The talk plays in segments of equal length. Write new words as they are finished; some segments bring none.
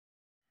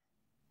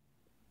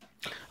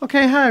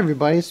Okay, hi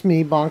everybody, it's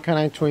me,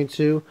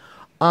 Bonkai922.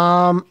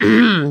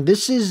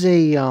 This is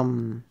a,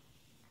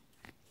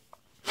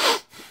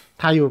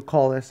 how you would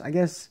call this, I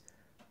guess,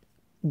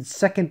 the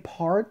second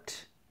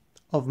part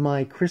of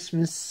my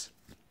Christmas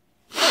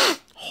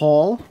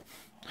haul.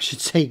 I should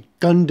say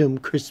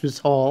Gundam Christmas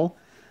haul.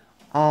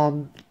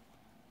 Yeah,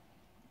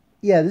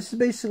 this is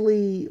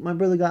basically, my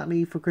brother got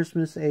me for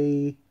Christmas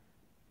a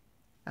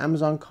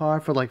Amazon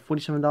card for like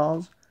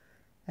 $47.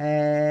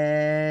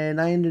 And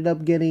I ended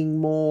up getting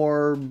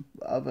more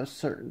of a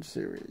certain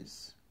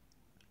series.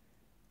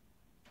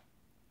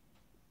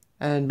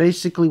 And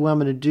basically what I'm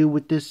going to do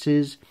with this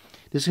is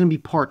going to be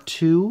part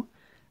 2.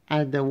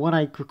 And then what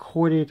I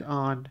recorded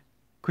on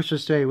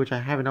Christmas Day, which I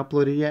haven't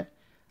uploaded yet,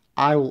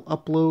 I will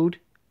upload.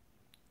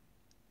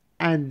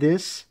 And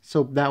this,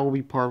 so that will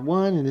be part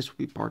 1, and this will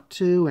be part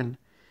 2, and,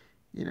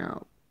 you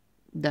know,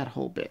 that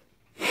whole bit.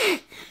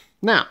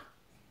 Now,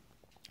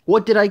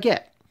 what did I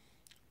get?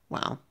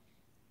 Well,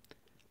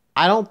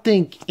 I don't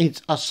think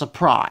it's a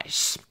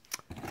surprise.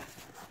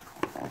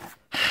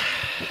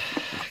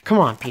 Come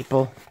on,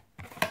 people.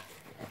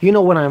 You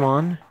know what I'm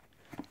on.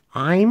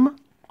 I'm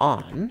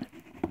on...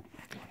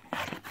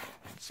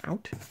 It's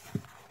out.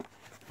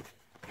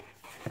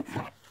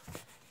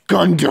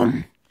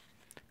 Gundam.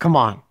 Come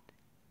on.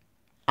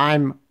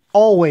 I'm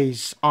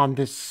always on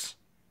this.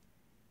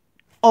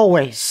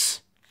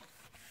 Always.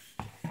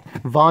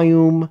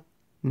 Volume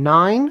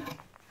 9.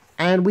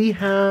 And we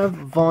have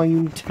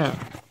Volume 10.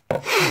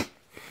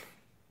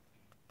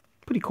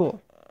 Pretty cool.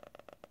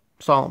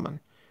 Solomon.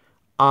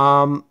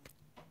 Funny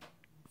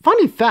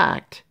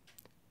fact,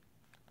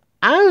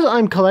 as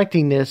I'm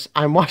collecting this,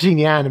 I'm watching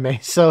the anime,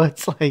 so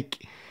it's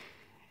like,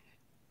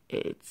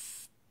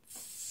 it's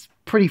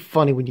pretty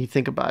funny when you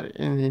think about it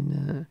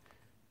in the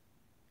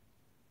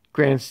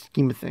grand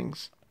scheme of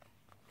things.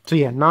 So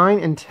yeah, 9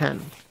 and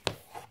 10.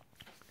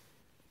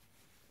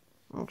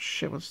 Oh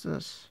shit, what's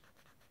this?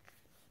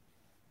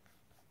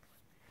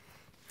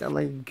 That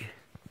leg.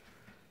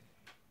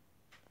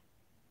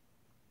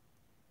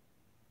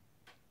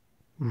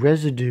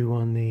 Residue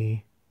on the...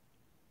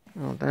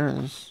 Oh, there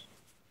it is.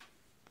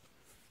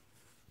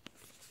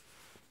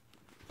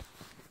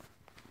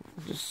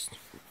 Just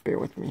bear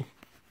with me.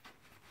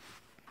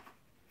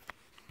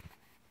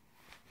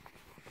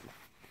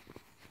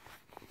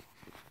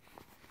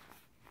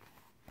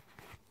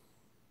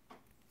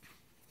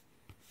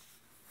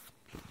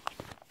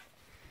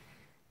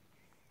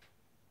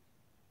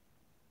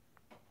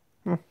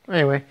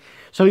 Anyway,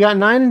 so we got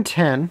 9 and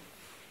 10.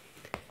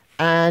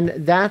 And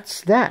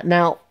that's that.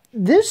 Now,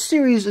 this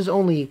series is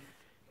only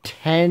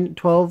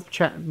 12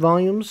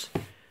 volumes.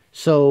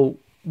 So,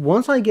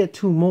 once I get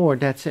 2 more,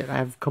 that's it.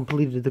 I've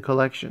completed the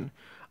collection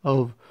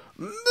of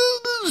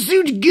Mobile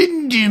Suit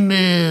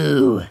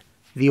Gundam,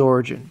 the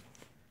origin.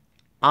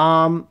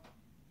 I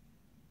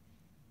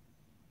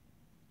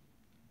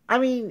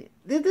mean,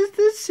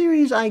 this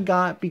series I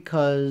got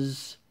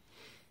because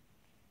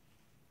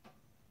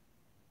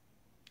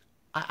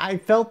I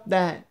felt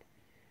that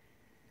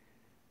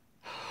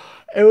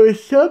it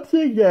was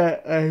something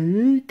that I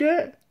needed to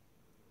get.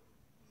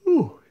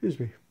 Ooh, excuse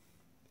me.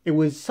 It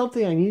was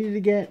something I needed to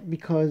get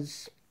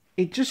because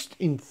it just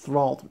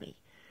enthralled me.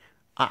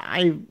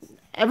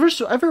 Ever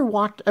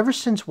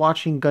since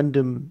watching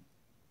Gundam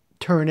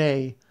Turn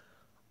A,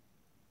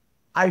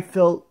 I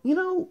felt, you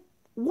know,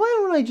 why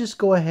don't I just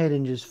go ahead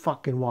and just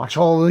fucking watch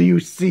all of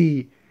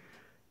UC,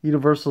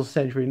 Universal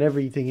Century, and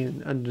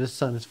everything under the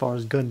sun as far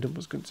as Gundam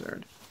was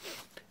concerned.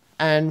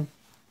 And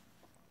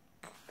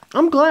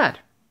I'm glad.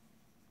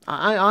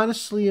 I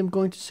honestly am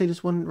going to say this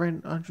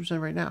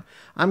 100% right now.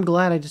 I'm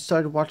glad I just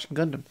started watching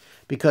Gundam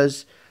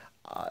because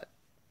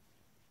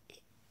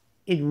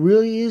it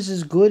really is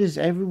as good as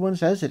everyone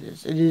says it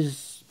is. It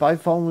is by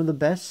far one of the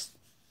best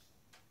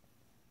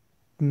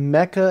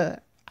mecha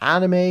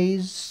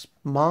animes,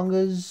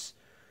 mangas,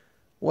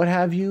 what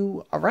have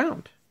you,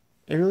 around.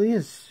 It really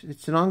is.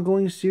 It's an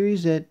ongoing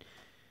series that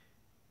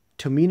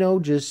Tomino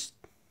just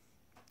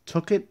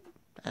took it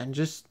and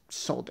just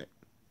sold it.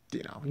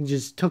 You know, he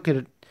just took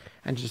it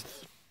and just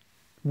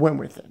went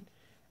with it.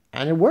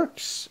 And it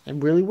works. It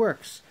really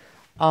works.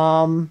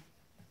 I'm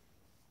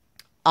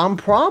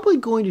probably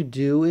going to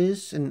do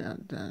is, and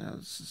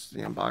this is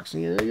the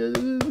unboxing.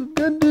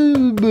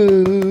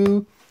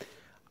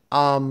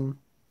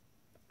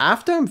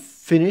 After I'm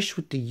finished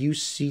with the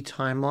UC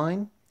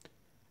timeline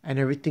and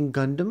everything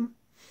Gundam,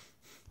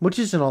 which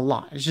isn't a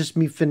lot. It's just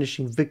me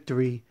finishing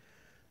Victory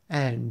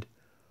and...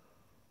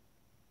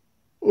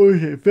 What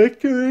is it?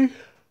 Victory?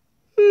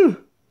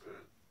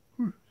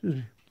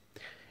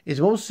 It's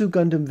Mobile Suit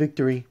Gundam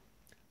Victory,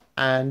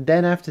 and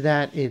then after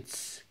that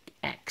it's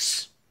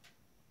X.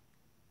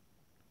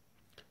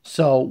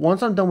 So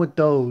once I'm done with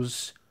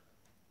those,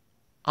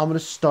 I'm gonna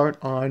start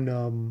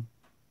on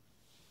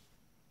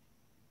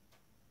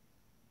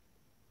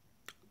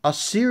a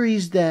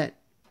series that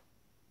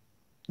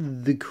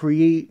the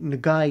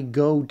guy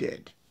Go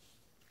did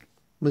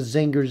with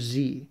Zanger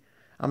Z.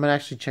 I'm gonna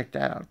actually check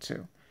that out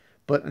too.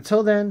 But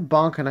until then,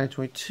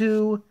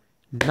 Bonkai922,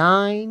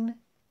 9,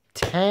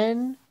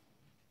 10,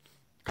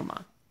 Come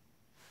on.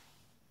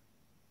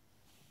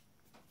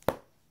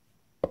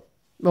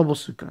 Mobile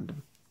Suit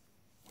Gundam.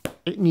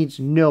 It needs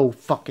no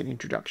fucking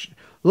introduction.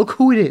 Look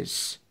who it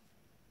is.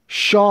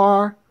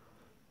 Char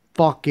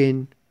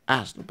fucking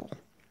Aznavour.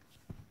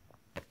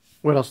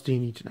 What else do you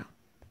need to know?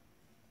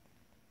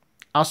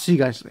 I'll see you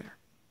guys later.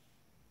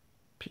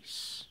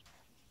 Peace.